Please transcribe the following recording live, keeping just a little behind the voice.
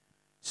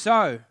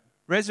So,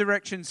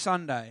 Resurrection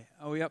Sunday.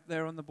 Are we up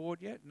there on the board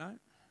yet? No?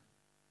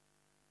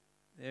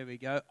 There we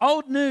go.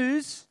 Old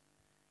news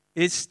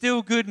is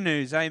still good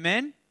news.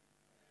 Amen?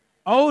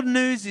 Old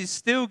news is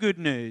still good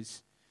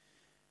news.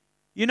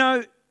 You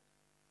know,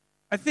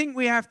 I think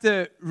we have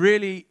to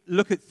really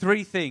look at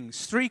three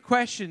things, three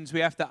questions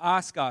we have to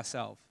ask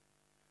ourselves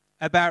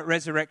about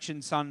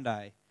Resurrection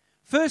Sunday.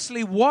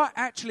 Firstly, what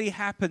actually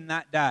happened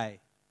that day?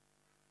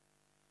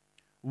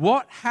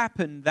 What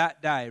happened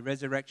that day,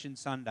 Resurrection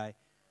Sunday?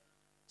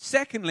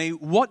 Secondly,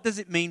 what does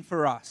it mean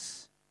for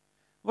us?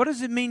 What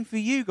does it mean for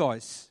you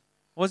guys?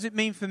 What does it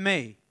mean for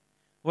me?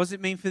 What does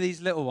it mean for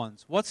these little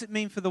ones? What's it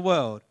mean for the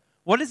world?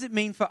 What does it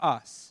mean for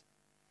us?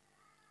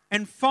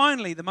 And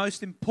finally, the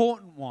most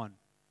important one,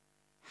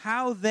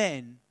 how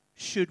then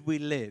should we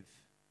live?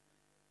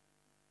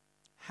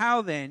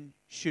 How then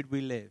should we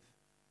live?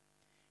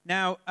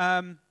 Now,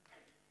 I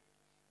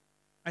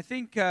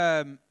think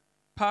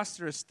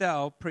Pastor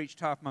Estelle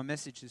preached half my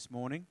message this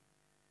morning.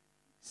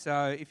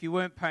 So if you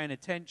weren't paying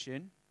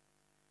attention,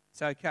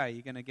 it's okay.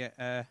 You're going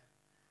to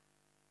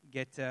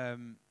get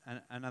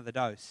another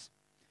dose.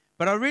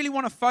 But I really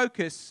want to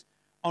focus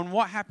on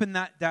what happened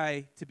that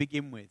day to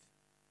begin with.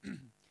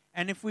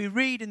 And if we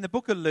read in the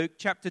book of Luke,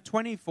 chapter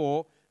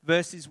 24,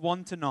 verses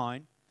 1 to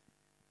 9.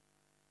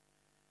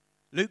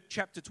 Luke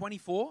chapter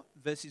 24,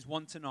 verses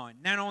 1 to 9.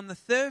 Now on the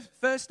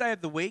first day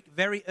of the week,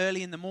 very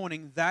early in the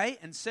morning, they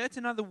and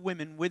certain other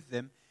women with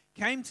them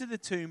came to the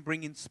tomb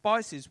bringing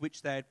spices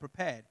which they had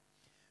prepared.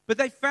 But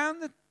they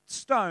found the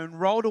stone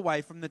rolled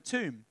away from the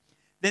tomb.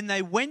 Then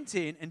they went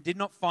in and did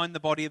not find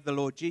the body of the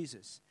Lord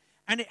Jesus.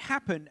 And it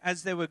happened,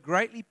 as they were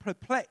greatly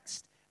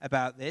perplexed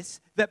about this,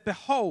 that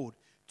behold,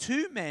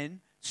 two men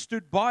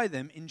stood by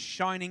them in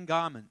shining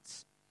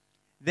garments.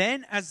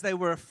 Then, as they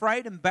were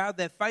afraid and bowed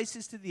their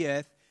faces to the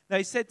earth,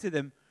 they said to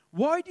them,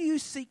 "Why do you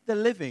seek the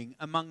living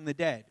among the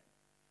dead?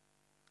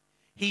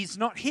 He's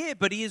not here,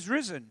 but he is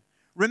risen.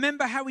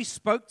 Remember how he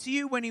spoke to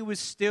you when he was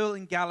still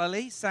in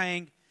Galilee,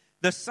 saying,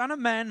 'The Son of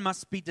Man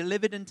must be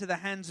delivered into the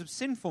hands of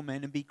sinful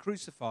men and be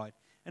crucified,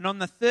 and on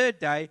the third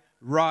day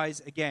rise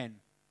again.'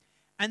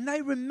 And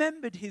they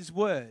remembered his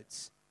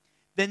words.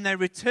 Then they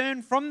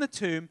returned from the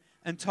tomb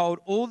and told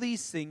all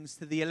these things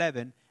to the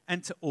 11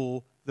 and to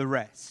all the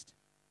rest."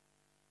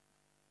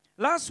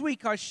 Last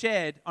week I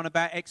shared on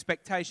about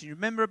expectation. You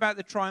remember about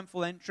the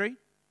triumphal entry?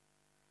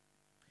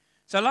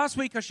 So last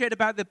week I shared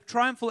about the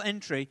triumphal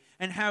entry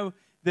and how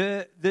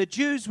the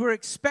Jews were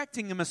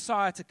expecting a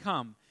Messiah to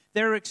come.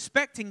 They were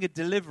expecting a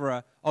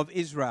deliverer of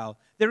Israel.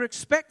 They were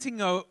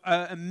expecting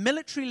a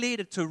military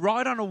leader to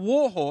ride on a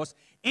war horse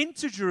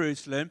into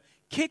Jerusalem,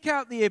 kick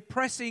out the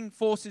oppressing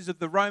forces of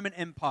the Roman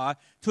Empire,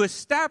 to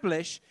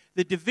establish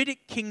the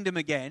Davidic kingdom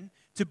again,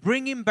 to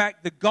bring him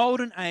back the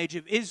golden age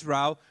of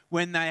Israel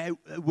when they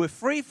were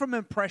free from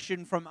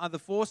oppression from other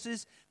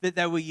forces, that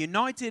they were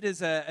united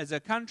as a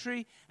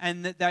country,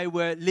 and that they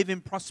were living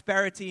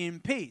prosperity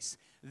and peace.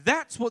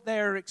 That's what they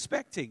were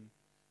expecting.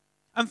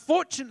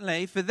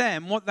 Unfortunately for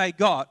them, what they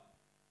got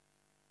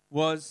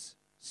was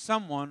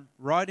someone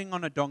riding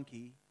on a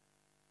donkey,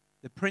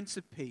 the Prince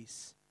of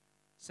Peace,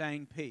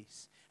 saying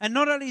peace. And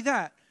not only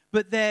that,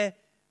 but their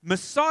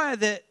Messiah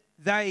that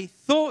they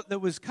thought that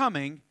was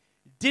coming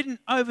didn't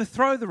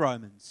overthrow the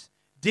Romans,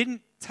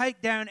 didn't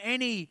take down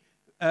any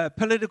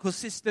political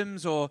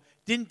systems, or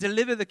didn't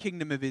deliver the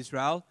kingdom of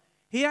Israel.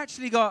 He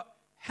actually got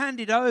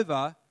handed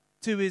over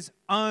to his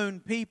own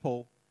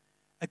people,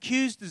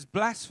 accused as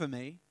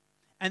blasphemy,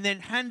 and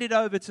then handed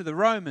over to the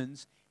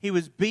Romans. He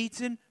was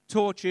beaten,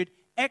 tortured,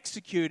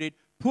 executed,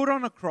 put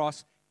on a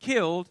cross,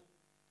 killed,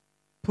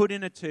 put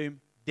in a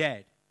tomb,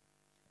 dead.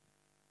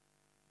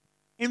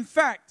 In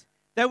fact,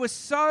 they were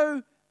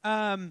so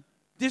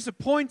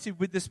disappointed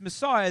with this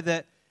Messiah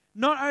that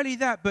not only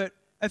that, but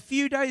a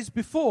few days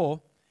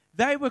before,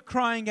 they were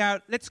crying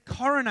out, "Let's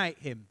coronate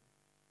him."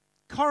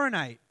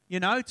 Coronate,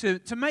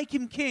 to make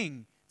him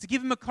king, to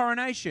give him a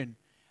coronation.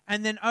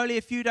 And then only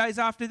a few days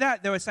after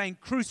that, they were saying,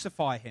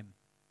 "Crucify him."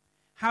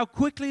 How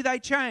quickly they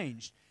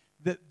changed,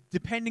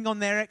 depending on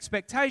their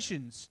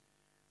expectations.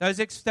 Those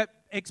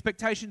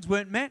expectations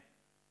weren't met.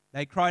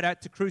 They cried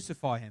out to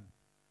crucify him.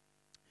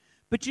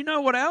 But you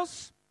know what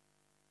else?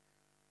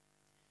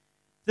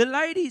 The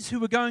ladies who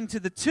were going to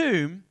the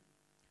tomb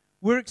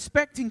were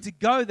expecting to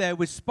go there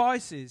with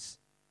spices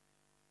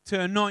to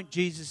anoint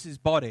Jesus'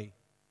 body.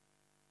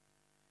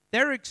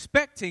 They were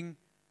expecting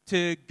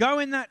to go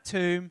in that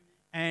tomb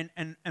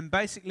and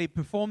basically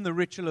perform the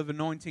ritual of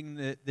anointing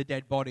the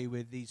dead body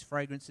with these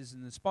fragrances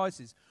and the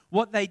spices.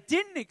 What they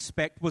didn't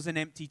expect was an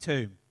empty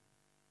tomb.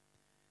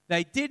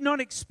 They did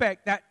not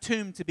expect that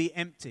tomb to be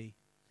empty.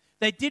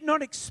 They did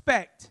not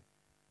expect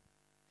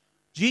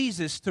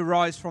Jesus to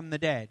rise from the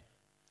dead.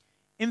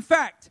 In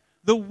fact,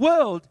 the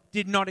world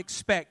did not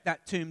expect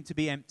that tomb to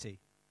be empty.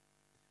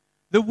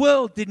 The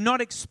world did not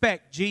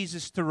expect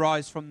Jesus to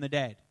rise from the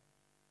dead.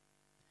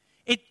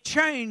 It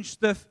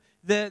changed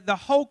the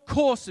whole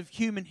course of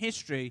human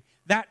history,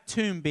 that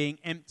tomb being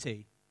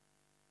empty.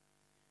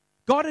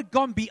 God had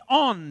gone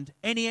beyond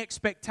any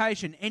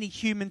expectation, any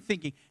human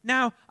thinking.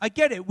 Now, I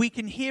get it. We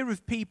can hear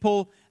of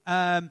people,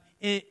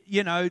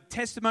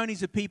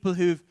 testimonies of people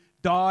who've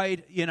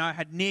died,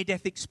 had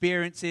near-death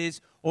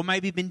experiences, or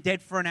maybe been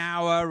dead for an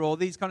hour, or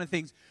these kind of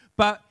things.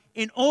 But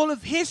in all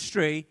of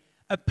history,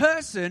 a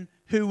person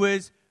who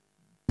was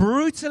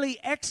brutally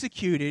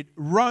executed,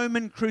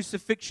 Roman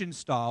crucifixion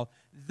style,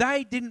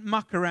 they didn't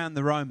muck around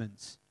the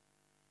Romans.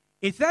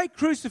 If they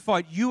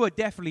crucified, you are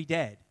definitely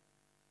dead.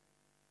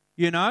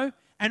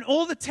 And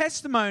all the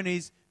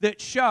testimonies that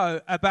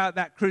show about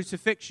that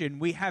crucifixion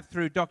we have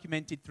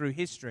documented through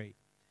history.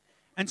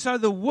 And so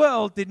the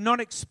world did not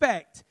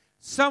expect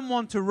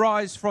someone to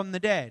rise from the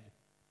dead.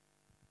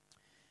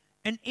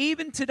 And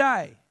even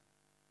today,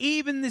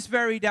 even this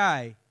very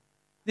day,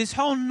 this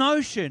whole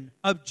notion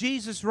of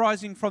Jesus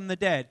rising from the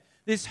dead,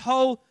 this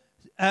whole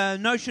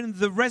notion of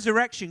the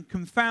resurrection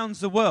confounds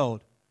the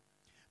world.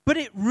 But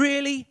it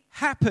really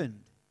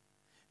happened.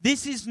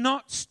 This is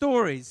not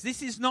stories.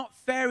 This is not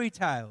fairy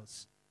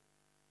tales.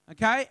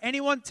 Okay?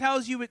 Anyone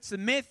tells you it's a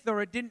myth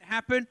or it didn't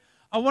happen,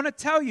 I want to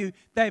tell you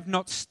they've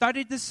not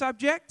studied the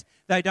subject.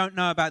 They don't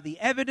know about the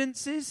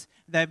evidences.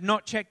 They've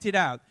not checked it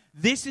out.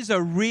 This is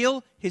a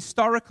real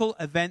historical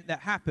event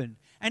that happened.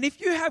 And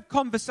if you have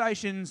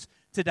conversations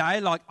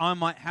today, like I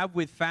might have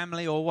with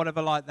family or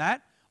whatever like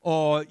that,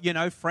 or,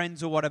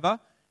 friends or whatever,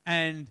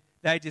 and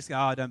they just go,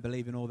 I don't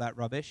believe in all that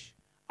rubbish.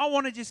 I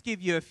want to just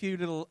give you a few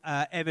little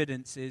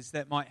evidences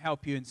that might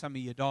help you in some of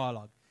your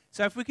dialogue.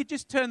 So if we could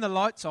just turn the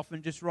lights off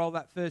and just roll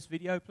that first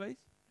video, please.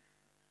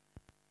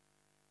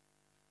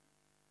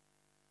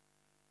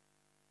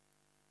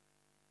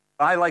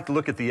 I like to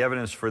look at the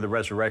evidence for the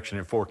resurrection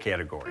in 4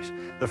 categories.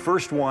 The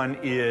first one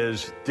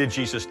is, did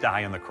Jesus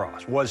die on the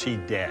cross? Was he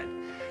dead?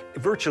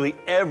 Virtually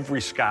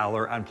every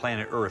scholar on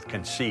planet Earth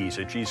concedes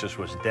that Jesus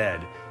was dead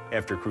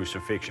after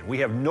crucifixion. We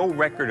have no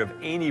record of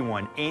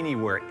anyone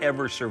anywhere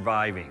ever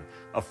surviving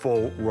a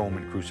full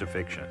Roman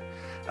crucifixion.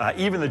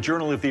 Even the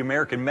Journal of the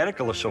American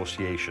Medical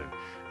Association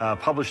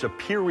published a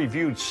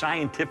peer-reviewed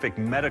scientific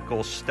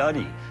medical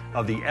study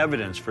of the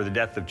evidence for the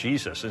death of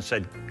Jesus and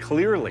said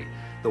clearly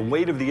the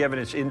weight of the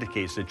evidence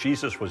indicates that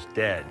Jesus was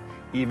dead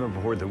even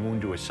before the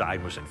wound to his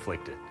side was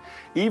inflicted.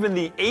 Even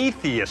the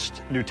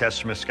atheist New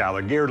Testament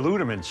scholar Gerd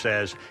Ludemann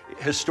says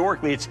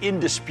historically it's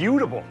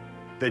indisputable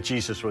that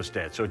Jesus was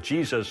dead. So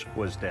Jesus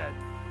was dead.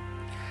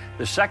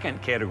 The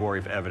second category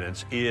of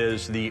evidence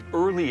is the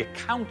early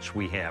accounts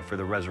we have for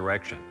the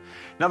resurrection.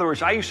 In other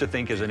words, I used to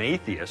think as an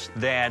atheist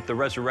that the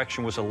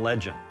resurrection was a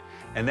legend,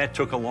 and that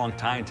took a long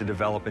time to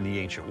develop in the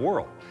ancient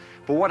world.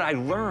 But what I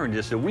learned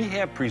is that we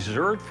have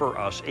preserved for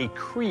us a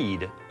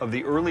creed of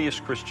the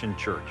earliest Christian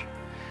church,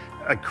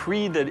 a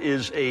creed that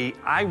is an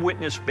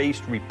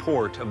eyewitness-based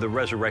report of the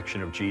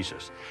resurrection of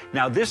Jesus.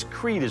 Now, this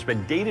creed has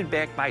been dated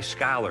back by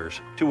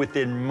scholars to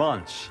within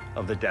months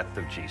of the death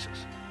of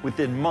Jesus.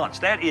 Within months.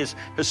 That is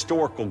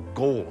historical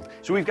gold.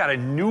 So we've got a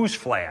news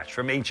flash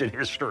from ancient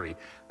history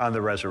on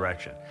the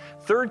resurrection.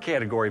 Third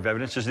category of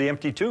evidence is the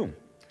empty tomb.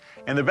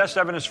 And the best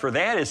evidence for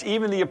that is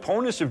even the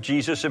opponents of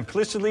Jesus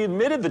implicitly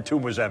admitted the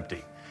tomb was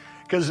empty.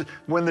 Because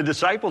when the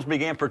disciples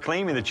began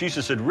proclaiming that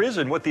Jesus had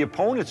risen, what the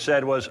opponents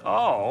said was,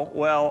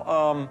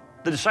 the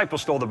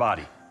disciples stole the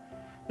body.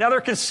 Now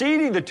they're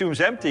conceding the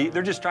tomb's empty.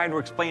 They're just trying to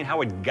explain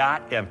how it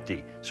got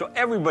empty. So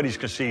everybody's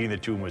conceding the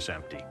tomb was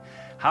empty.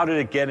 How did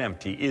it get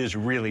empty is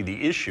really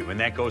the issue, and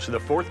that goes to the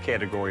fourth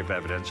category of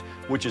evidence,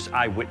 which is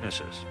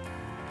eyewitnesses.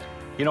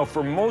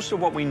 For most of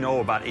what we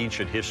know about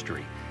ancient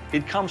history,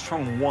 it comes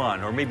from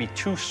one or maybe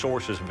 2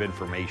 sources of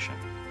information.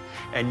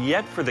 And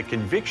yet, for the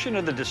conviction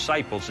of the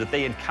disciples that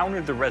they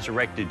encountered the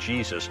resurrected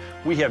Jesus,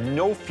 we have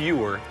no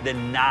fewer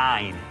than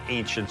 9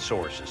 ancient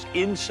sources,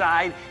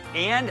 inside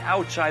and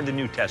outside the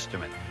New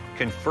Testament,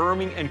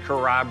 confirming and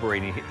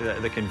corroborating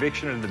the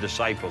conviction of the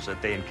disciples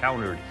that they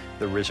encountered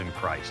the risen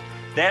Christ.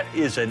 That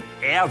is an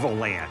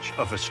avalanche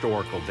of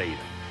historical data.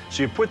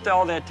 So you put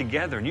all that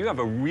together, and you have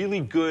a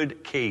really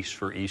good case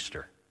for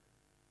Easter.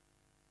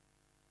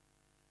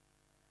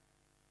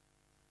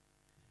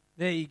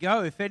 There you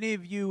go. If any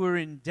of you were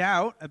in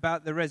doubt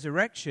about the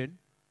resurrection,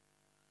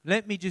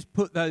 let me just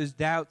put those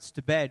doubts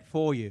to bed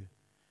for you.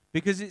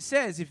 Because it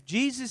says, if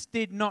Jesus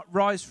did not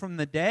rise from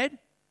the dead,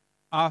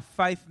 our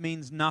faith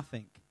means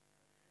nothing.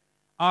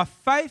 Our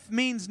faith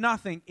means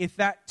nothing if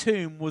that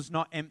tomb was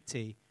not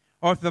empty,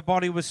 or if the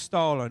body was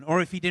stolen,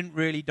 or if he didn't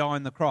really die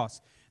on the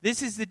cross.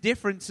 This is the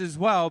difference as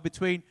well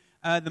between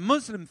the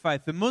Muslim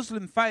faith. The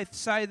Muslim faith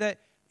say that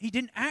he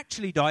didn't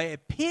actually die. It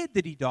appeared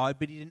that he died,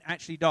 but he didn't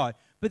actually die.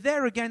 But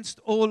they're against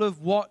all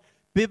of what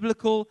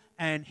biblical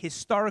and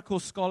historical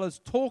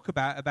scholars talk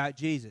about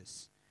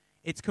Jesus.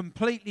 It's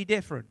completely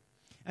different.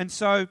 And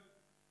so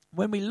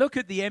when we look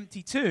at the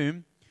empty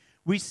tomb,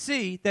 we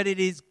see that it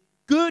is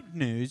good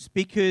news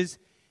because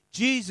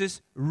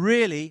Jesus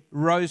really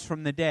rose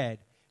from the dead.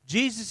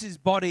 Jesus'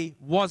 body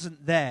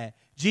wasn't there.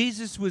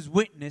 Jesus was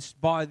witnessed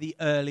by the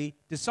early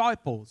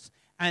disciples,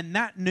 and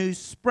that news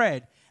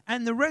spread.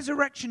 And the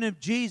resurrection of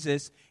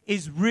Jesus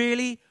is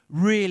really,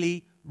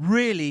 really,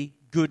 really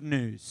good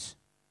news.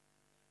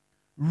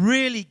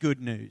 really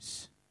good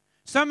news.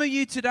 Some of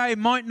you today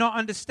might not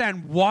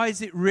understand why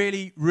is it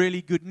really,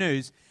 really good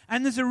news.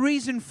 And there's a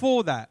reason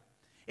for that.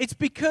 It's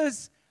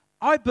because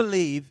I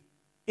believe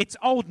it's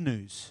old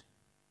news.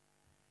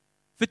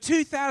 For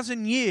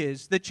 2,000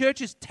 years, the church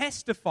has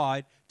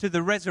testified to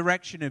the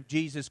resurrection of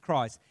Jesus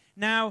Christ.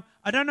 Now,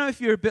 I don't know if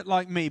you're a bit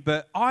like me,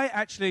 but I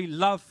actually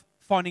love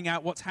finding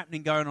out what's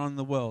happening going on in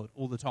the world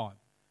all the time.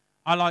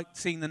 I like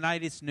seeing the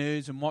latest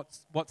news and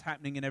what's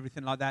happening and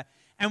everything like that.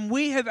 And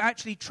we have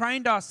actually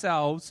trained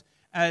ourselves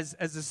as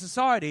a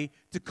society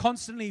to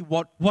constantly,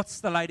 what's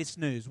the latest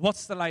news?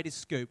 What's the latest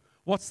scoop?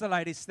 What's the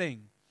latest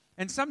thing?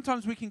 And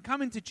sometimes we can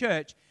come into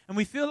church and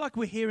we feel like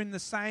we're hearing the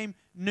same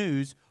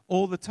news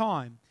all the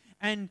time.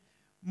 And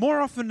more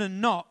often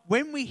than not,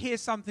 when we hear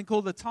something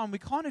all the time, we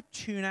kind of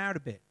tune out a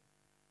bit.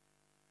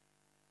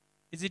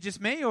 Is it just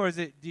me, or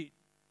do you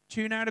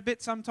tune out a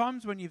bit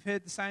sometimes when you've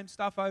heard the same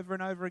stuff over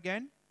and over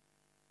again?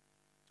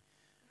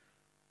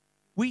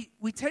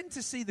 We tend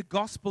to see the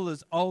gospel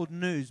as old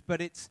news,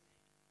 but it's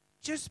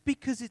just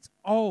because it's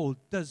old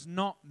does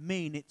not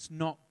mean it's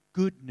not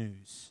good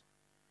news.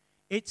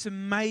 It's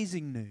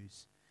amazing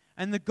news.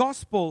 And the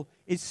gospel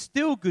is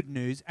still good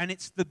news, and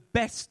it's the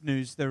best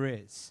news there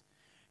is.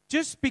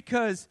 Just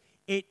because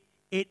it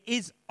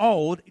is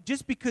old,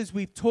 just because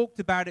we've talked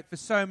about it for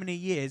so many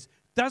years,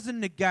 doesn't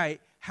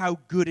negate how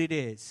good it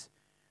is.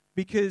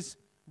 Because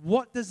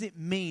what does it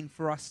mean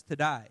for us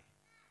today?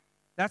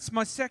 That's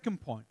my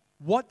second point.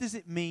 What does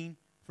it mean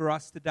for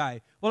us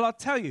today? Well, I'll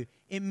tell you,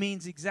 it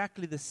means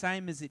exactly the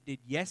same as it did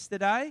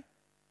yesterday.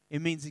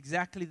 It means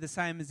exactly the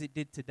same as it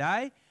did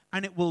today.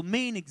 And it will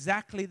mean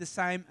exactly the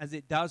same as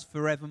it does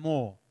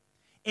forevermore.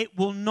 It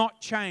will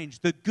not change.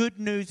 The good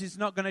news is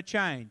not going to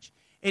change.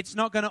 It's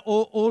not going to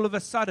all of a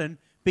sudden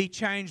be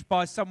changed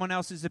by someone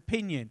else's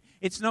opinion.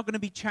 It's not going to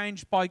be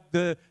changed by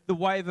the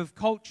wave of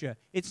culture.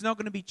 It's not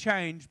going to be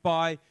changed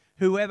by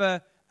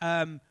whoever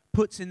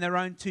puts in their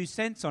own 2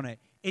 cents on it.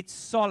 It's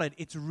solid.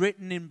 It's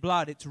written in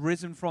blood. It's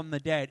risen from the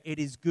dead. It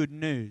is good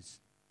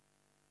news.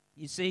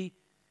 You see,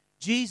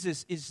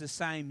 Jesus is the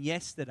same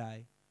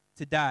yesterday,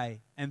 today,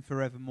 and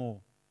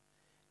forevermore.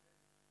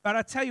 But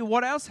I tell you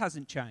what else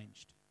hasn't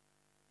changed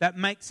that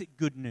makes it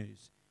good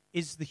news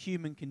is the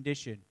human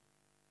condition.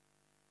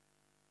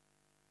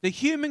 The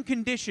human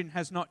condition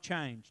has not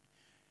changed.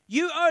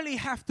 You only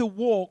have to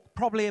walk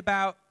probably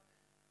about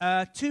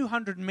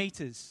 200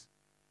 meters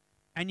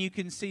and you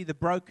can see the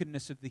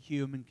brokenness of the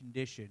human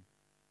condition.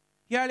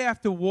 You only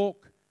have to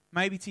walk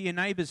maybe to your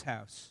neighbor's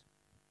house.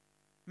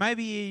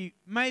 Maybe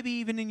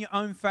even in your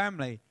own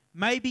family.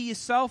 Maybe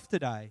yourself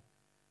today.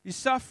 You're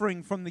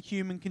suffering from the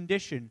human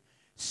condition.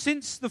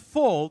 Since the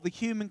fall, the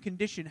human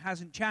condition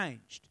hasn't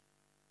changed.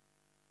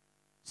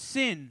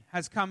 Sin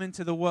has come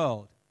into the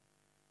world.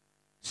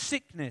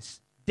 Sickness,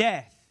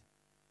 death.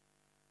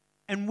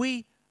 And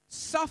we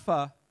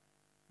suffer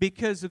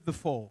because of the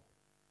fall.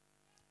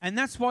 And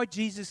that's why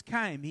Jesus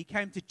came. He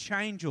came to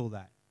change all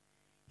that.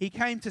 He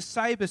came to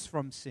save us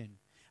from sin.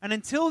 And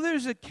until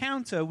there's an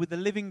encounter with the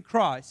living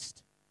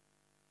Christ,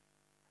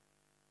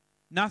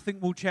 nothing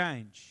will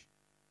change.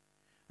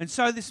 And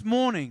so this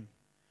morning,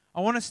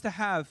 I want us to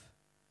have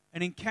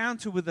an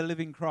encounter with the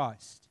living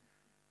Christ.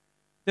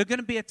 There's going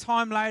to be a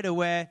time later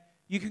where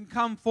you can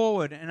come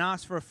forward and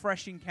ask for a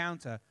fresh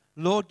encounter.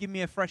 Lord, give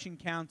me a fresh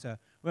encounter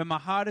where my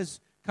heart has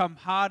come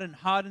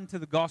hardened to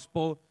the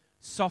gospel.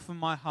 Soften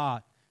my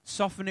heart.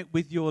 Soften it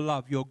with your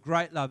love, your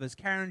great love, as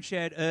Karen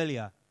shared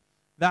earlier.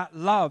 That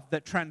love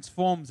that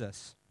transforms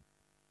us.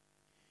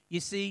 You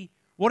see,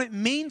 what it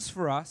means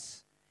for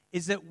us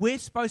is that we're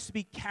supposed to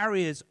be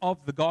carriers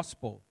of the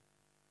gospel.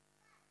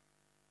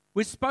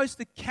 We're supposed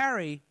to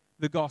carry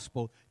the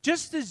gospel.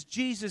 Just as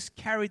Jesus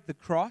carried the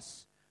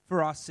cross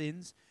for our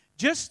sins,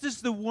 just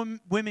as the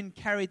women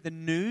carried the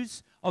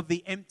news of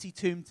the empty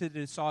tomb to the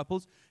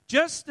disciples,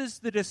 just as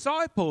the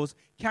disciples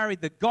carried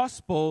the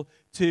gospel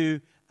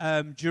to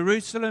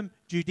Jerusalem,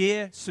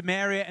 Judea,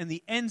 Samaria, and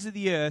the ends of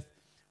the earth,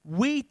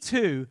 we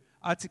too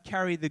are to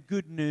carry the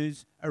good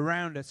news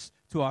around us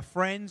to our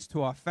friends,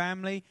 to our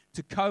family,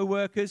 to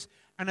co-workers,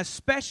 and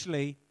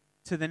especially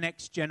to the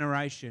next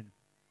generation.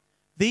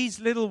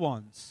 These little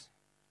ones,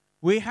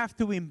 we have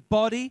to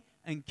embody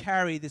and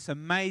carry this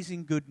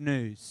amazing good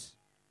news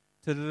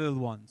to the little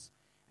ones.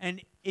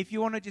 And if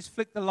you want to just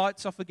flick the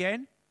lights off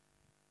again,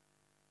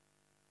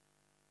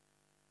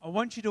 I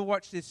want you to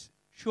watch this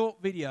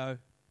short video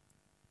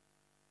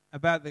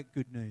about the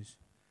good news.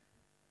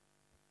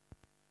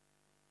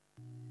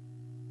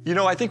 You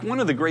know, I think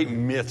one of the great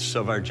myths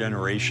of our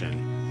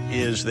generation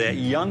is that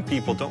young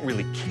people don't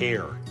really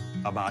care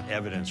about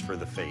evidence for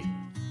the faith.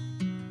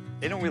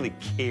 They don't really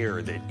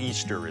care that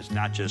Easter is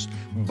not just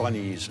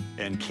bunnies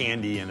and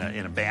candy in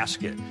a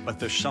basket, but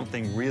there's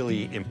something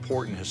really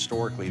important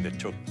historically that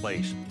took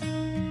place.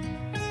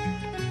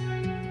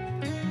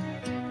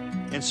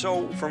 And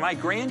so for my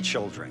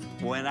grandchildren,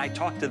 when I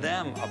talk to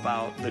them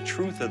about the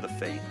truth of the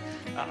faith,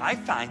 I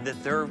find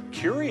that they're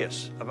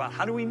curious about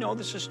how do we know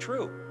this is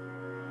true?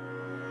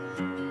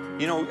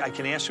 You know, I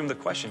can ask them the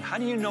question, how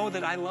do you know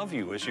that I love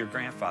you as your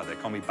grandfather?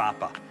 They call me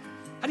Papa.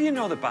 How do you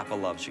know that Papa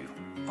loves you?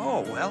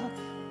 Oh, well,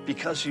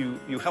 because you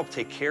help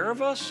take care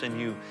of us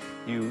and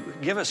you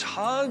give us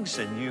hugs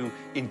and you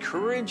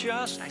encourage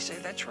us. I say,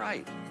 that's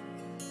right.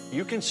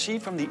 You can see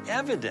from the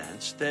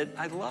evidence that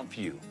I love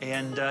you.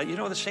 And,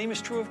 the same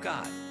is true of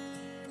God.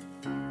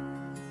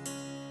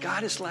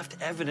 God has left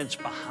evidence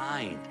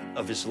behind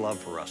of his love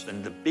for us.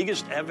 And the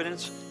biggest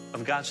evidence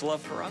of God's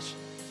love for us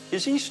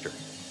is Easter.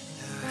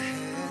 The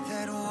head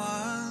that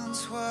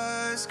once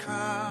was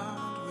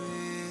crowned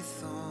with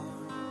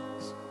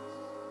thorns.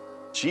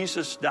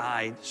 Jesus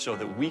died so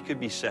that we could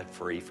be set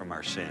free from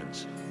our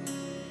sins.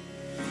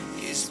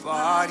 His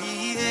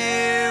body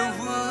there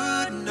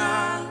would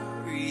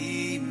not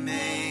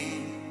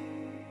remain.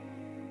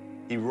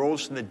 He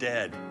rose from the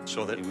dead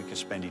so that we can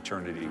spend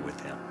eternity with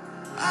him.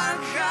 Our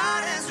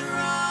God has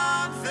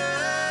robbed the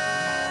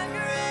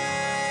grave.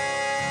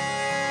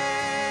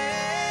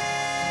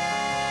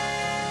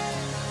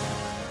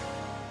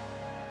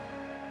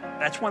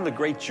 That's one of the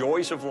great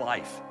joys of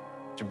life,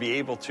 to be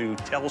able to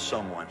tell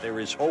someone there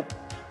is hope,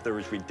 there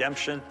is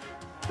redemption,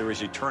 there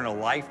is eternal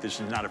life.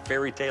 This is not a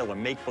fairy tale, a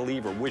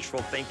make-believe, or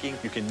wishful thinking.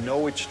 You can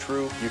know it's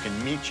true. You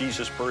can meet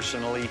Jesus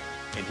personally,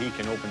 and he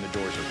can open the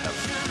doors of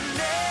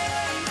heaven.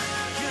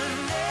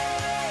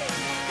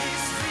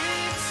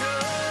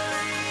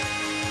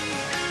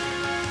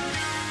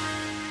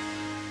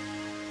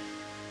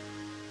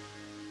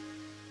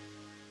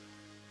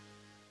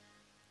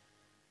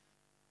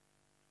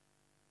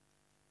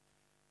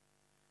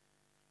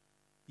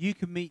 You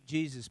can meet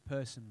Jesus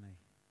personally.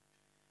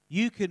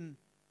 You can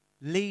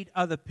lead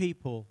other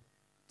people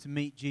to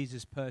meet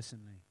Jesus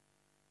personally.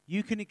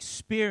 You can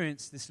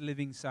experience this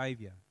living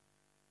Savior.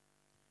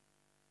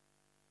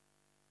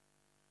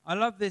 I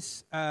love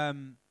this that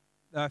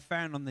I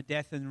found on the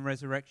death and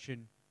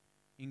resurrection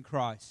in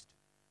Christ.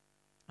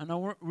 And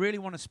I really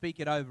want to speak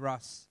it over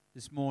us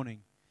this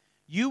morning.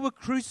 You were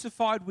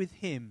crucified with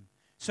him,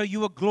 so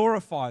you were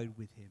glorified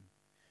with him.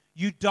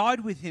 You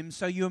died with him,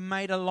 so you were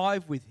made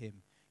alive with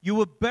him. You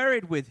were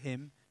buried with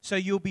him, so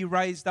you'll be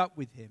raised up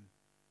with him.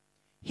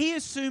 He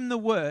assumed the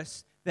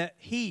worst that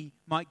he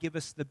might give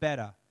us the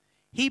better.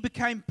 He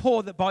became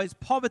poor that by his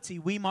poverty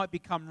we might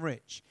become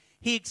rich.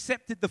 He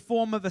accepted the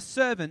form of a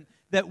servant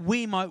that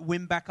we might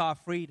win back our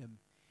freedom.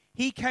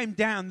 He came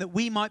down that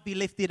we might be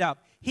lifted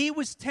up. He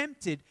was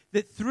tempted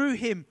that through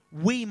him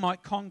we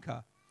might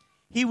conquer.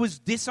 He was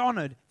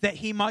dishonored that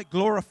he might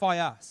glorify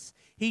us.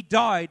 He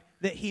died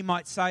that he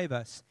might save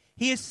us.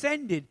 He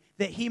ascended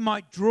that he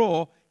might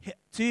draw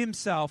to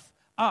himself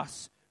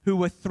us who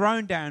were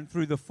thrown down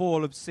through the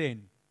fall of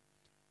sin.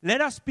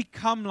 Let us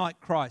become like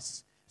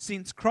Christ,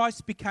 since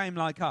Christ became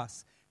like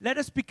us. Let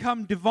us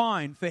become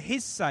divine for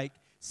his sake,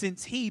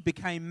 since he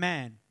became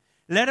man.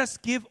 Let us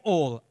give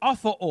all,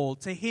 offer all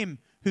to him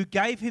who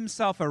gave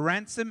himself a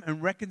ransom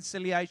and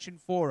reconciliation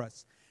for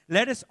us.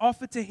 Let us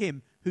offer to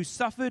him who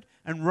suffered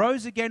and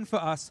rose again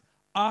for us,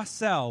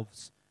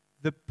 ourselves,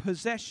 the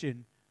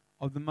possession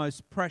of the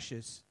most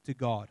precious to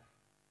God.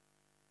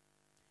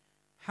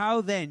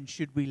 How then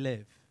should we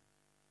live?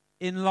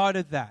 In light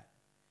of that,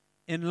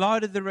 in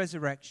light of the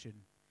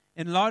resurrection,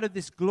 in light of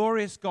this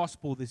glorious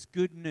gospel, this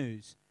good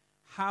news,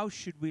 how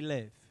should we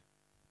live?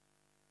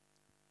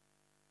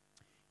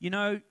 You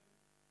know,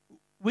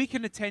 we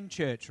can attend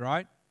church,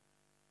 right?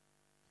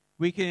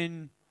 We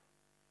can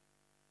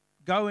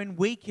go in,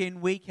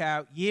 week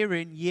out, year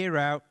in, year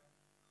out,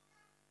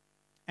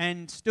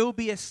 and still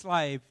be a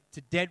slave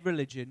to dead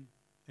religion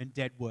and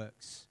dead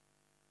works.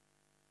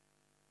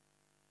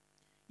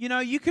 You know,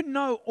 you can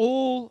know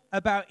all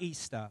about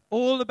Easter,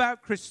 all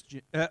about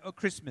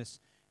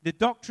Christmas, the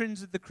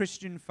doctrines of the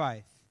Christian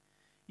faith.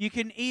 You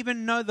can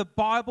even know the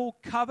Bible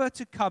cover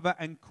to cover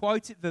and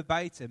quote it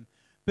verbatim,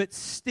 but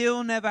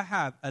still never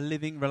have a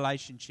living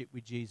relationship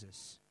with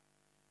Jesus.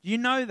 Do you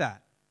know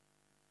that?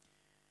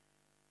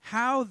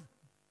 How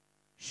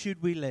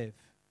should we live?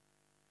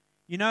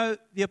 You know,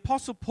 the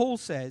Apostle Paul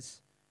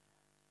says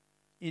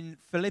in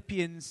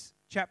Philippians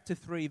chapter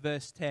 3,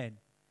 verse 10,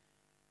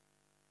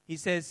 he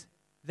says,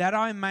 that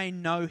I may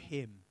know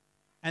him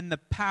and the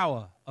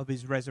power of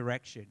his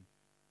resurrection.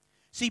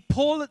 See,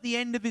 Paul at the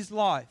end of his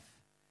life,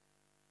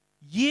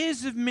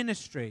 years of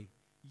ministry,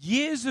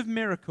 years of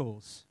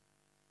miracles,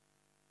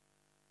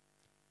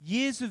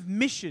 years of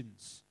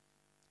missions,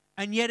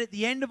 and yet at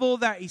the end of all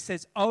that he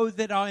says, oh,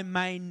 that I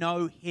may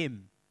know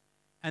him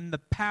and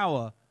the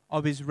power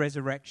of his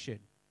resurrection.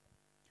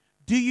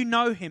 Do you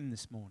know him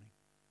this morning?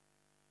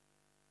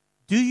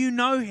 Do you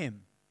know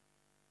him?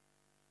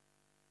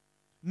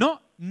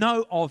 Not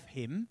know of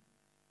him,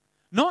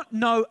 not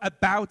know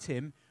about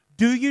him.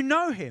 Do you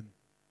know him?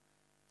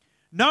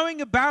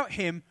 Knowing about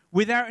him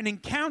without an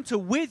encounter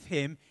with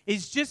him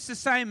is just the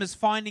same as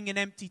finding an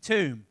empty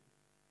tomb.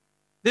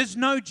 There's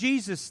no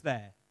Jesus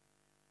there.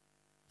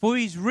 For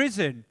he's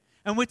risen,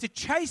 and we're to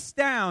chase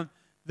down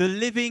the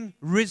living,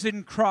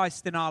 risen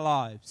Christ in our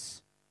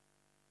lives.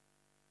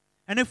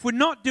 And if we're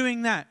not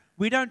doing that,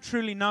 we don't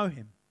truly know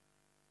him.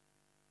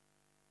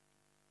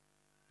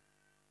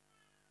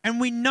 And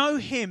we know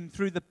him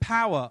through the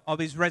power of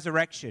his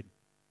resurrection.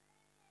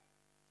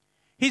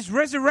 His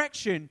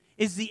resurrection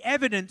is the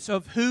evidence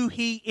of who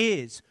he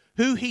is,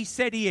 who he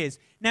said he is.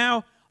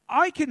 Now,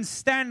 I can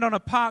stand on a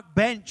park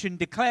bench and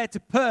declare to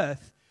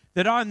Perth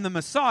that I'm the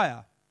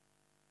Messiah.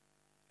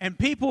 And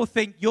people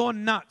think you're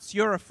nuts,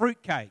 you're a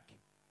fruitcake.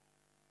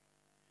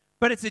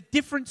 But it's a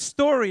different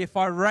story if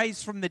I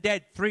raise from the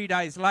dead 3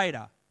 days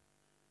later.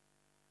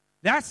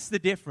 That's the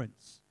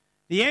difference.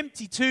 The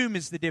empty tomb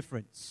is the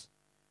difference.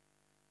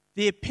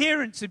 The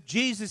appearance of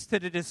Jesus to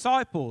the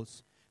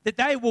disciples, that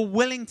they were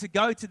willing to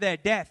go to their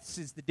deaths,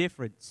 is the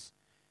difference.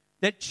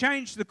 That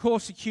changed the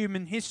course of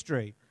human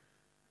history.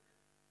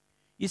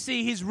 You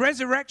see, his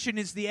resurrection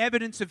is the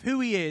evidence of who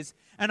he is,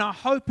 and our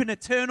hope in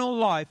eternal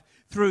life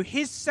through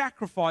his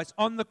sacrifice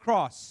on the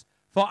cross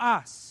for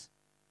us.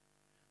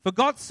 For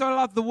God so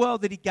loved the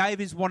world that he gave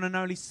his one and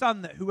only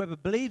Son, that whoever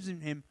believes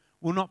in him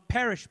will not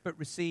perish but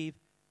receive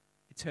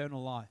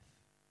eternal life.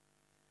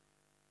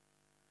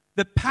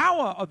 The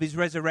power of his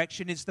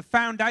resurrection is the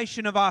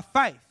foundation of our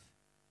faith.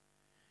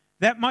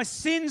 That my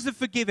sins are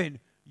forgiven,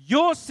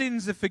 your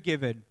sins are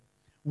forgiven.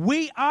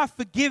 We are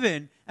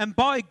forgiven, and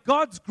by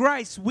God's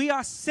grace, we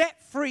are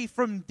set free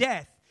from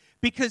death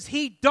because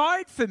he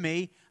died for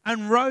me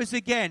and rose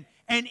again.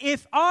 And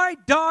if I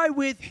die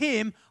with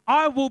him,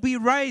 I will be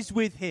raised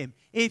with him.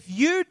 If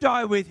you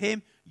die with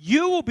him,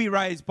 you will be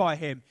raised by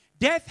him.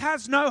 Death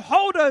has no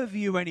hold over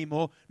you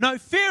anymore, no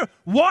fear.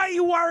 Why are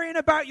you worrying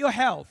about your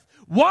health?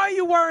 Why are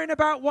you worrying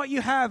about what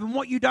you have and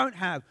what you don't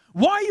have?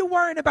 Why are you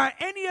worrying about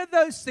any of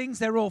those things?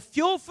 They're all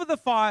fuel for the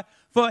fire.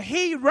 For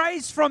he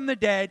raised from the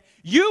dead.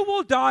 You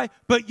will die,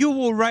 but you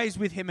will raise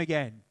with him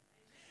again.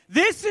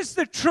 This is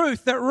the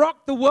truth that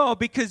rocked the world,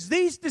 because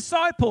these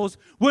disciples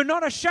were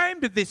not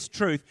ashamed of this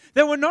truth.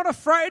 They were not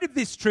afraid of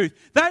this truth.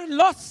 They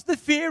lost the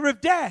fear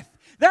of death.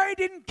 They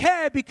didn't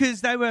care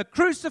because they were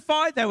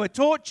crucified, they were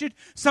tortured,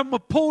 some were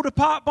pulled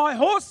apart by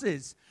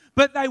horses.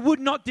 But they would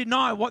not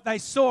deny what they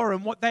saw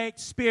and what they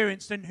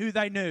experienced and who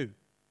they knew.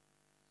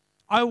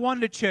 I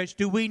wonder, church,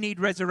 do we need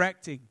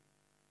resurrecting?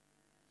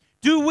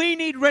 Do we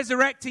need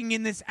resurrecting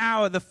in this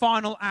hour, the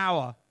final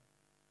hour?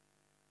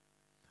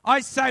 I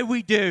say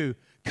we do.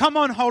 Come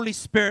on, Holy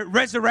Spirit,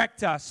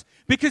 resurrect us.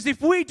 Because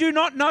if we do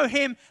not know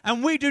him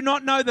and we do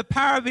not know the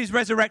power of his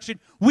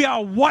resurrection, we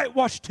are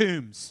whitewashed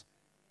tombs.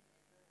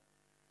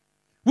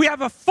 We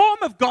have a form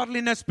of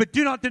godliness, but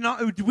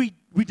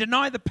we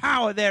deny the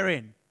power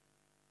therein.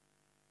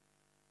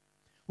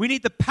 We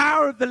need the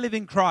power of the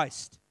living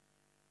Christ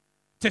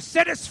to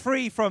set us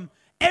free from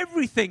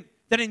everything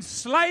that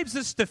enslaves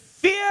us to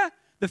fear,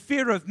 the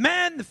fear of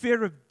man, the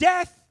fear of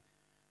death,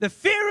 the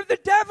fear of the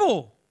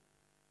devil.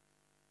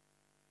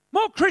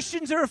 More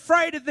Christians are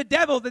afraid of the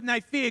devil than they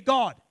fear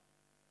God.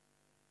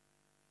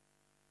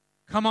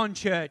 Come on,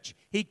 church.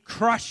 He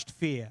crushed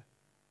fear.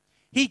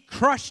 He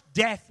crushed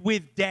death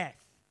with death.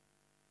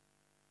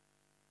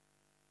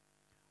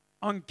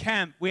 On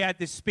camp, we had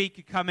this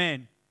speaker come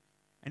in,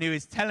 and he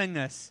was telling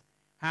us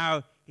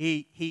how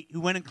he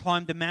went and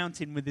climbed a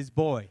mountain with his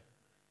boy.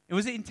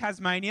 Was it in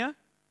Tasmania?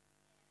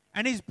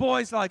 And his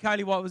boy's like,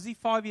 only what, was he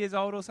 5 years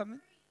old or something?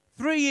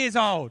 3 years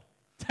old.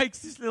 Takes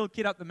this little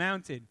kid up the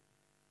mountain.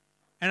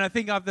 And I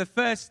think of the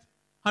first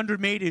 100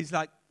 meters, he's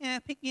like, yeah,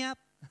 pick me up.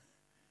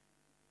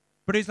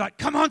 But he's like,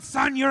 come on,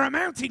 son, you're a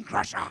mountain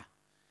crusher.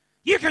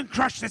 You can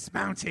crush this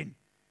mountain.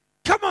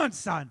 Come on,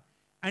 son.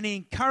 And he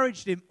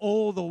encouraged him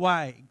all the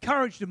way.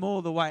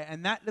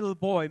 And that little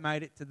boy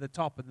made it to the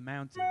top of the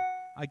mountain.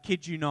 I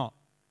kid you not.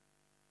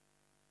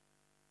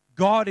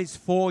 God is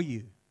for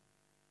you.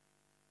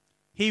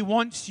 He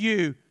wants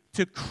you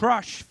to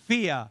crush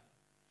fear.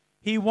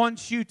 He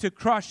wants you to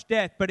crush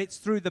death. But it's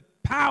through the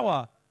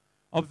power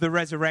of the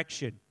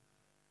resurrection,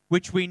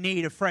 which we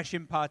need a fresh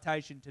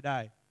impartation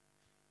today.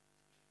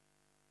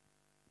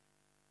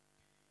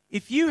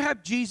 If you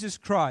have Jesus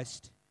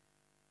Christ,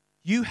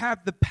 you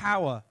have the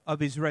power of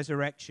his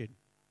resurrection.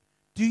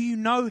 Do you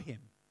know him?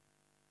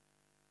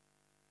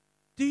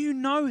 Do you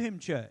know him,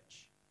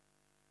 church?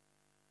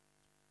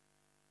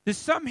 There's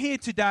some here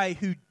today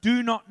who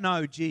do not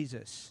know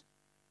Jesus,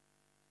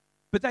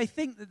 but they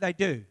think that they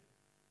do.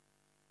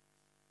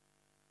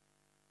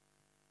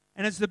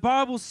 And as the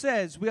Bible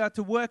says, we are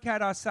to work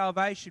out our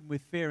salvation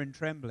with fear and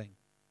trembling.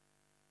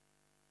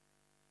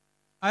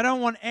 I don't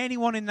want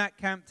anyone in that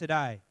camp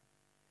today.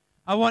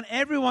 I want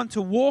everyone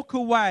to walk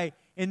away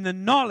in the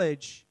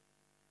knowledge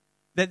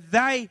that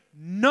they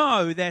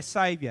know their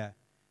Savior.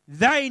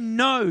 They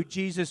know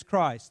Jesus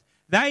Christ.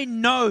 They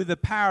know the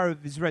power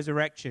of his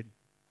resurrection.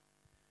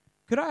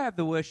 Could I have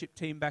the worship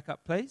team back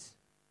up, please?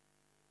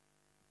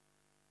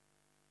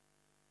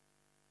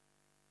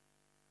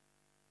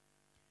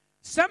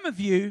 Some of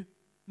you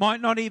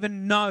might not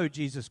even know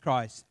Jesus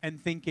Christ and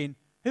thinking,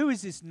 who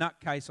is this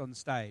nutcase on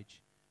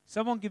stage?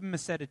 Someone give him a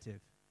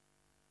sedative.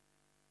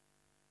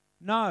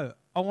 No,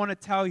 I want to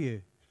tell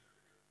you,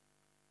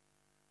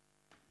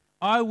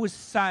 I was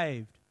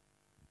saved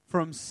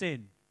from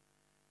sin.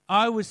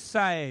 I was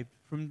saved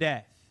from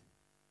death.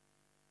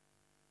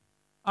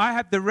 I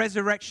have the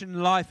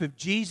resurrection life of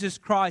Jesus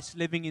Christ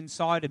living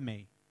inside of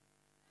me.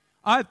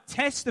 I've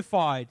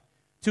testified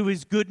to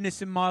His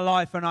goodness in my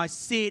life, and I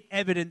see it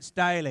evidenced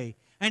daily.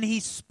 And He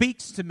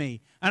speaks to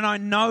me, and I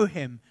know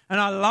Him, and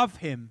I love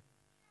Him.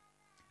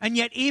 And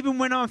yet even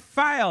when I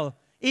fail,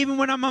 even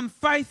when I'm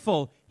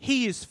unfaithful,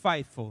 He is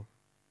faithful.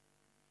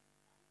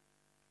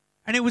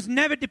 And it was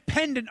never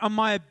dependent on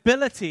my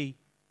ability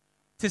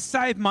to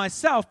save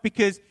myself,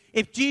 because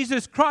if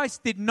Jesus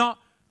Christ did not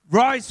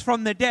rise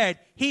from the dead,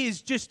 He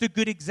is just a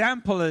good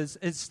example, as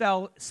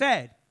Estelle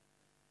said.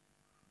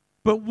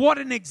 But what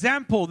an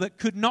example that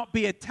could not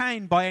be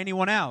attained by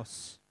anyone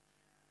else.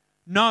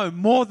 No,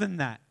 more than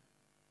that.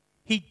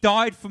 He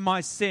died for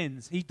my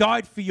sins. He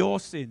died for your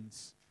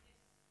sins.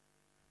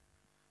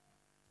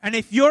 And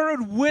if you're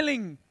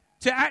unwilling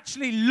to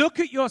actually look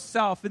at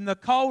yourself in the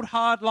cold,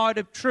 hard light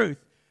of truth,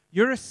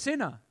 you're a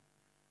sinner.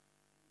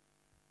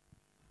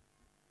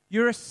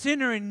 You're a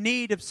sinner in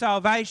need of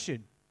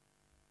salvation.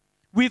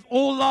 We've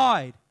all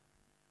lied.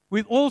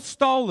 We've all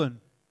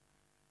stolen.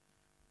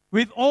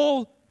 We've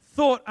all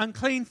thought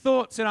unclean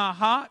thoughts in our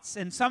hearts,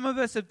 and some of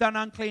us have done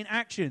unclean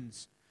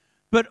actions.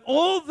 But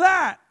all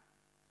that,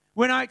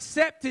 when I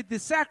accepted the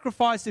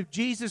sacrifice of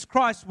Jesus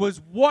Christ,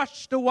 was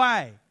washed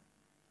away.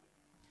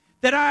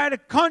 That I had a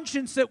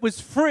conscience that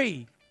was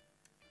free.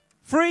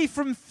 Free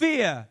from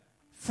fear.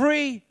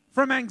 Free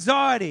from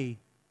anxiety.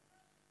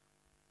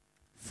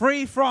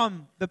 Free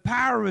from the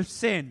power of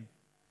sin.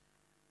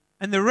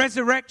 And the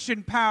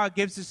resurrection power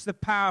gives us the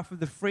power for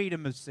the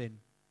freedom of sin.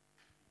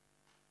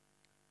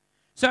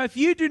 So if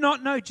you do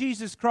not know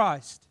Jesus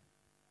Christ,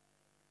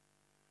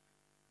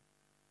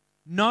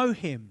 know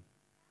Him,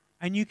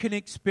 and you can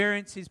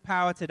experience His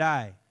power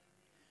today.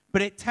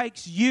 But it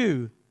takes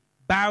you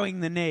bowing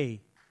the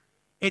knee.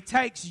 It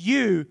takes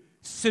you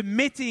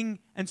submitting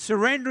and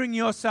surrendering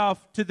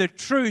yourself to the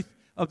truth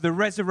of the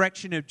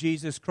resurrection of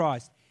Jesus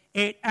Christ.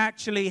 It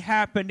actually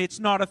happened. It's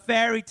not a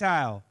fairy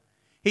tale.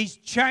 He's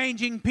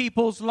changing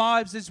people's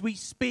lives as we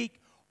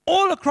speak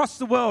all across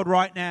the world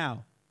right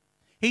now.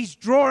 He's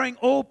drawing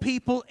all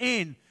people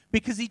in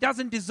because He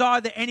doesn't desire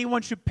that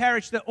anyone should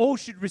perish, that all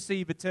should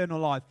receive eternal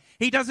life.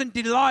 He doesn't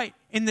delight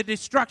in the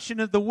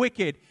destruction of the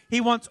wicked. He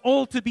wants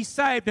all to be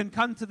saved and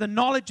come to the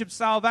knowledge of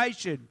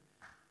salvation.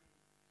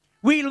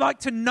 We like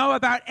to know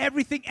about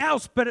everything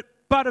else but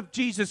of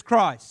Jesus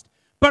Christ,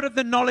 but of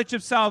the knowledge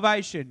of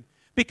salvation.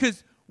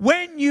 Because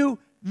when you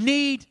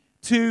need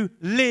to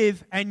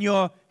live and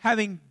you're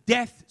having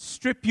death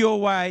strip you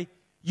away,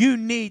 you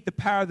need the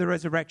power of the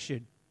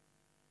resurrection.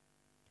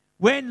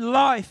 When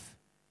life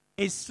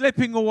is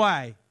slipping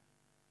away,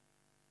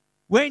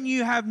 when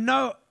you have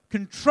no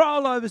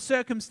control over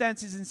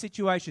circumstances and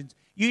situations,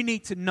 you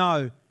need to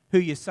know who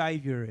your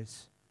Savior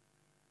is.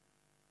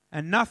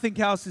 And nothing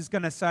else is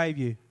going to save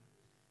you.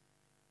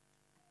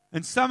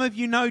 And some of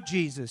you know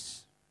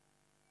Jesus,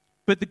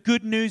 but the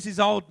good news is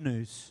old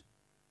news.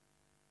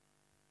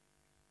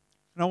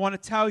 And I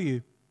want to tell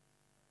you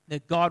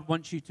that God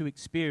wants you to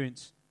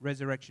experience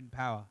resurrection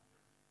power.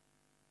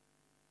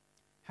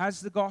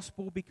 Has the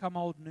gospel become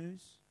old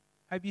news?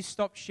 Have you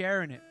stopped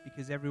sharing it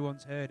because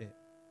everyone's heard it?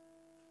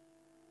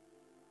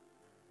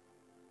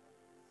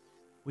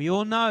 We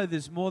all know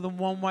there's more than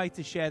one way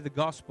to share the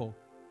gospel.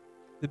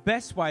 The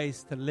best way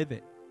is to live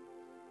it.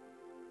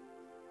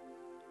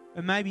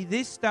 And maybe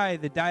this day,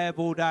 the day of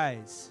all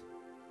days,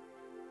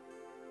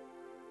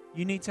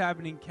 you need to have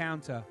an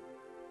encounter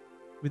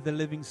with the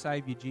living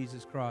Savior,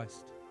 Jesus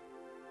Christ.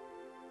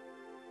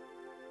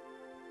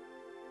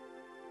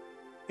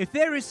 If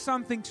there is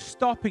something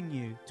stopping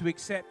you to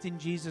accepting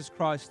Jesus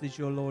Christ as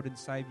your Lord and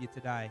Savior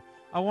today,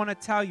 I want to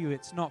tell you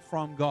it's not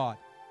from God.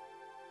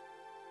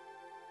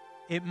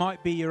 It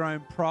might be your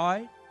own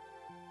pride.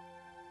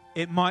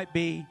 It might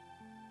be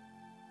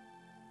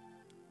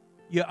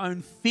your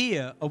own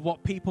fear of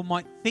what people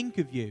might think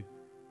of you.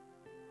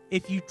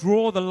 If you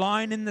draw the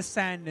line in the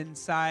sand and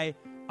say,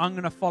 I'm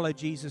going to follow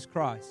Jesus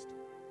Christ.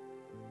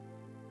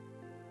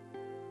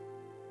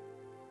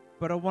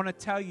 But I want to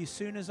tell you, as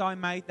soon as I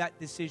made that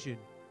decision,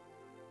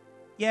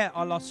 yeah,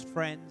 I lost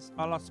friends,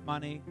 I lost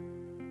money,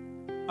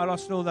 I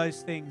lost all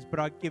those things, but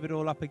I'd give it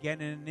all up again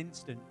in an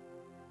instant.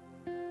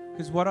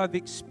 Because what I've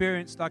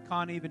experienced, I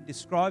can't even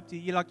describe to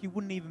you. You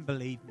wouldn't even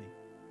believe me.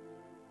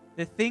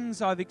 The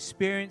things I've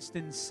experienced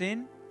in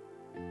sin,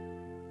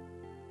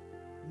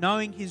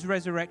 knowing His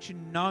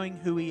resurrection, knowing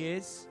who He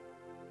is,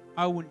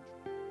 I wouldn't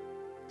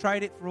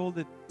trade it for all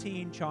the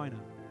tea in China.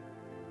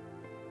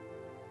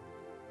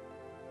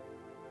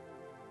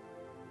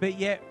 But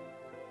yet,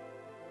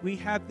 we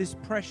have this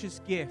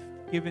precious gift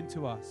given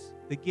to us,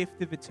 the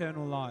gift of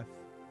eternal life.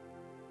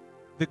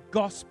 The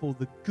gospel,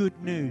 the good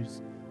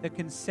news that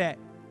can set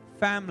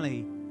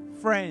family,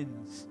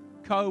 friends,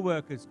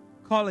 co-workers,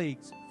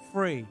 colleagues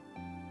free.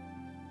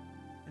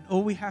 And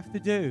all we have to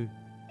do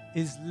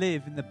is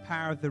live in the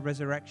power of the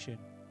resurrection.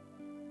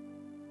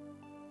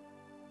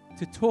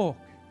 To talk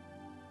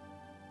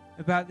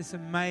about this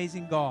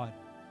amazing God.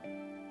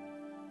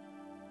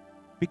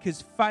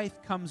 Because faith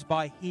comes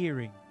by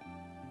hearing,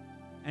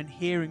 and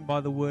hearing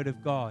by the Word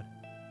of God.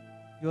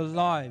 Your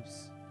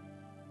lives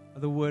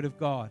are the Word of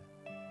God.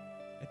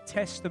 A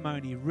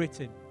testimony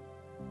written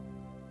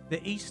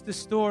The Easter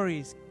story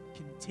is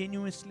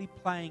continuously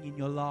playing in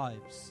your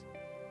lives.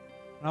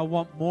 And I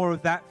want more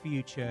of that for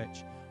you,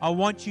 church. I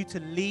want you to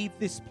leave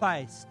this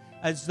place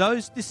as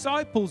those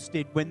disciples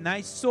did when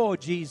they saw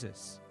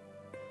Jesus,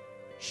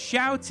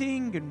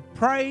 shouting and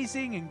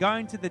praising and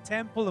going to the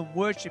temple and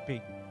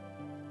worshiping.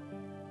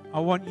 I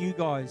want you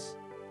guys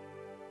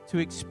to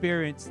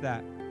experience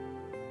that.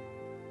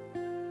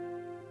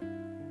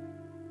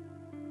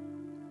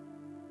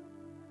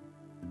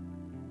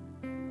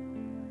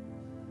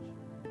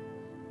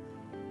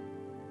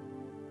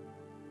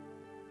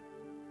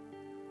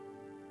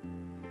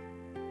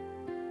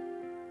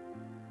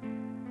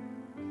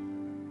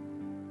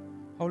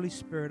 Holy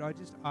Spirit, I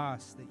just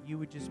ask that you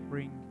would just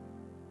bring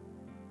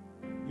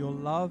your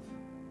love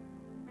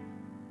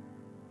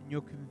and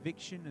your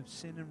conviction of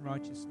sin and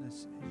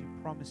righteousness as you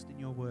promised in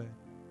your word.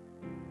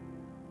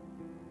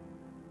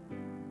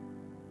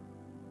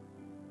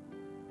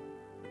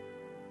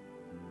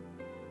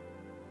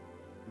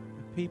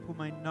 That people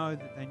may know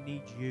that they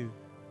need you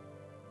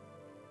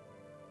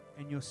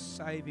and your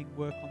saving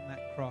work on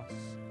that cross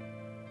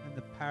and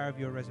the power of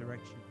your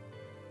resurrection.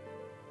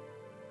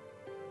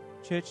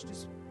 Church,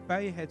 just bow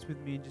your heads with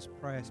me and just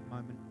pray us a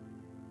moment.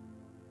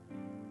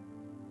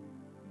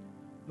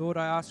 Lord,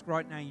 I ask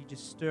right now you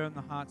just stir in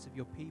the hearts of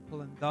your people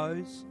and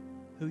those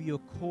who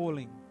you're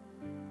calling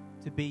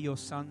to be your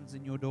sons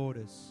and your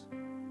daughters.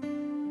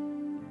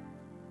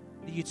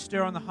 That you'd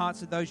stir on the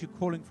hearts of those you're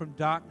calling from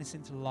darkness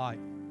into light,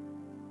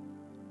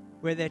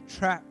 where they're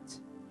trapped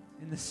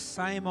in the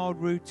same old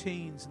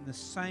routines and the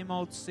same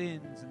old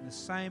sins and the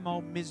same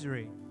old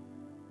misery.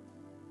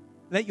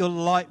 Let your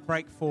light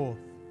break forth.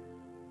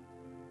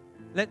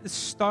 Let the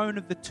stone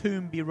of the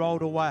tomb be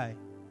rolled away,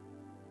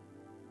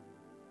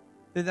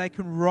 that they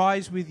can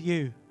rise with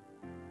you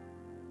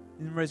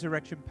in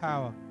resurrection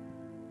power.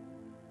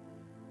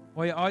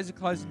 While your eyes are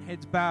closed and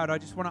heads bowed, I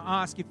just want to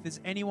ask if there's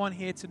anyone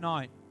here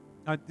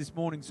this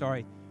morning,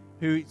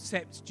 who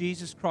accepts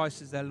Jesus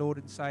Christ as their Lord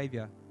and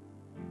Savior,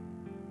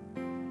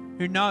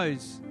 who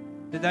knows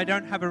that they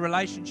don't have a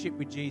relationship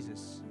with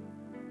Jesus.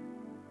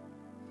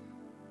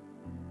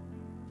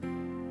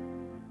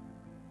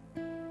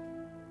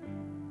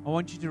 I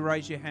want you to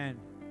raise your hand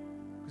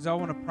because I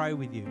want to pray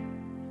with you.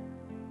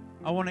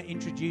 I want to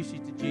introduce you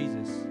to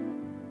Jesus.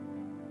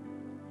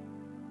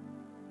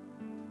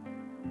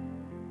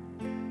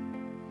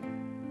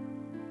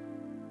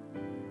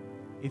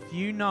 If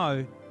you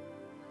know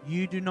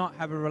you do not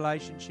have a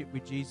relationship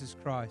with Jesus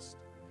Christ,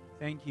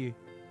 thank you,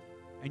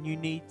 and you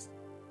need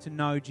to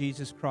know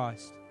Jesus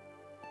Christ,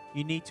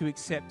 you need to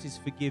accept His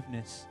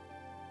forgiveness,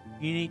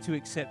 you need to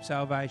accept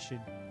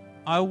salvation,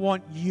 I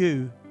want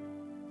you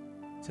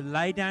to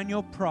lay down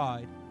your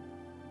pride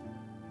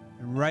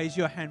and raise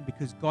your hand,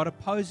 because God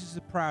opposes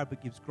the proud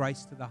but gives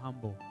grace to the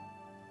humble.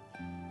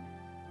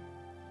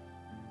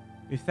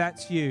 If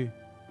that's you,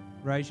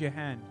 raise your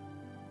hand.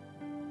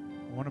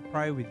 I want to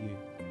pray with you.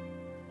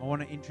 I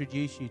want to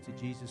introduce you to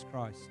Jesus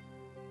Christ.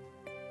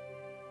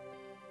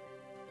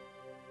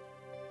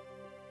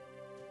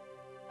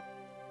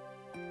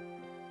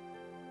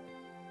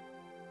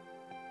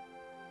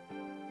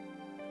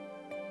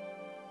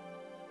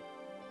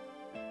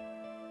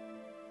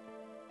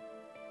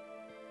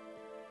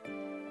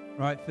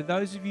 Right, for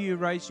those of you who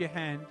raised your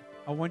hand,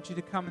 I want you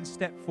to come and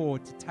step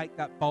forward to take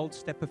that bold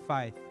step of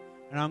faith.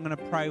 And I'm going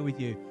to pray with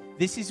you.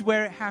 This is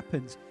where it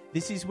happens.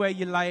 This is where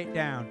you lay it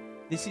down.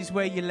 This is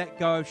where you let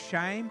go of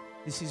shame.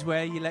 This is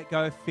where you let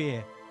go of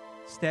fear.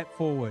 Step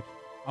forward.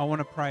 I want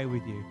to pray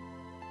with you.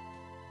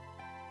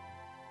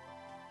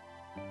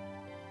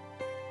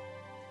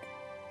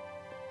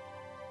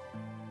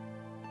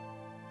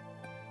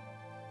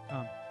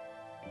 Come.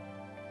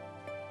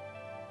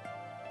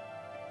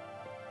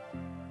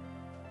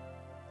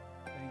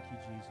 Thank you,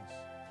 Jesus.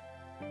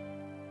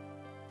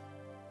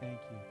 Thank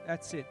you.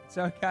 That's it. It's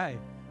okay.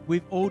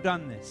 We've all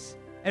done this.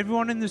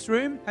 Everyone in this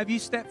room, have you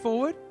stepped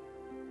forward?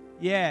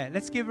 Yeah,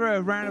 let's give her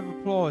a round of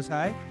applause,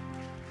 hey?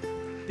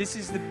 This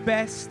is the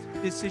best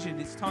decision.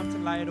 It's time to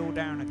lay it all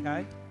down,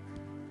 okay?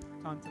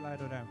 Time to lay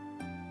it all down.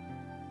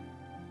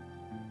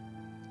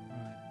 All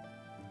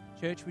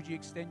right. Church, would you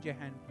extend your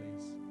hand,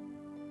 please?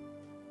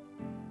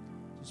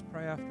 Just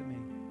pray after me.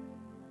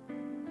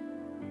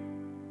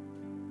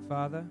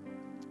 Father,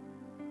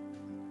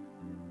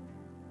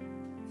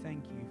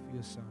 thank you for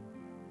your Son.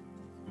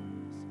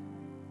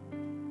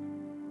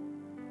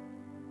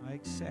 I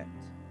accept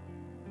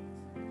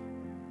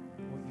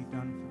what you've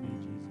done for me,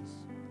 Jesus.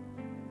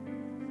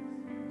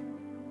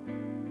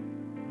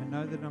 I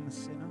know that I'm a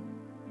sinner,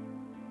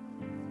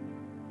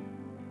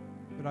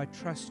 but I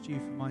trust you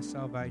for my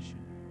salvation.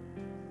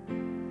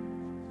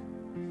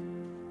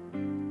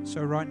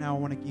 So right now I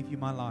want to give you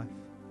my life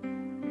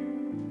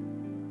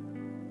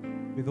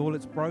with all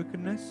its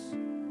brokenness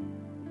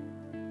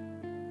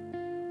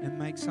and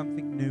make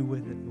something new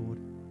with it, Lord.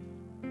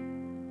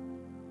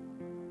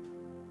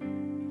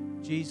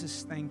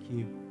 Jesus, thank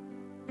you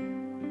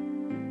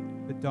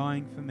for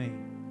dying for me,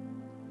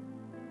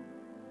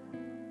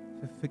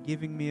 for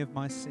forgiving me of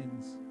my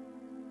sins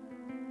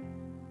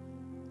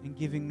and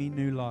giving me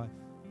new life.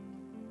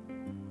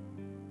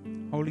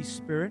 Holy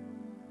Spirit,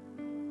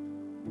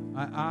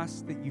 I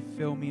ask that you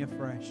fill me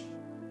afresh.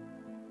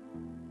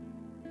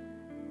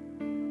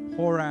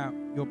 Pour out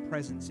your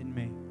presence in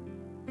me,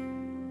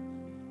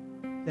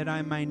 that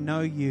I may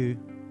know you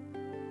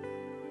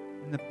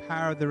in the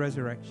power of the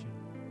resurrection.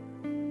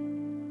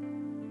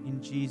 In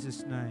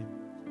Jesus' name,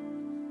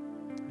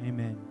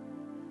 amen.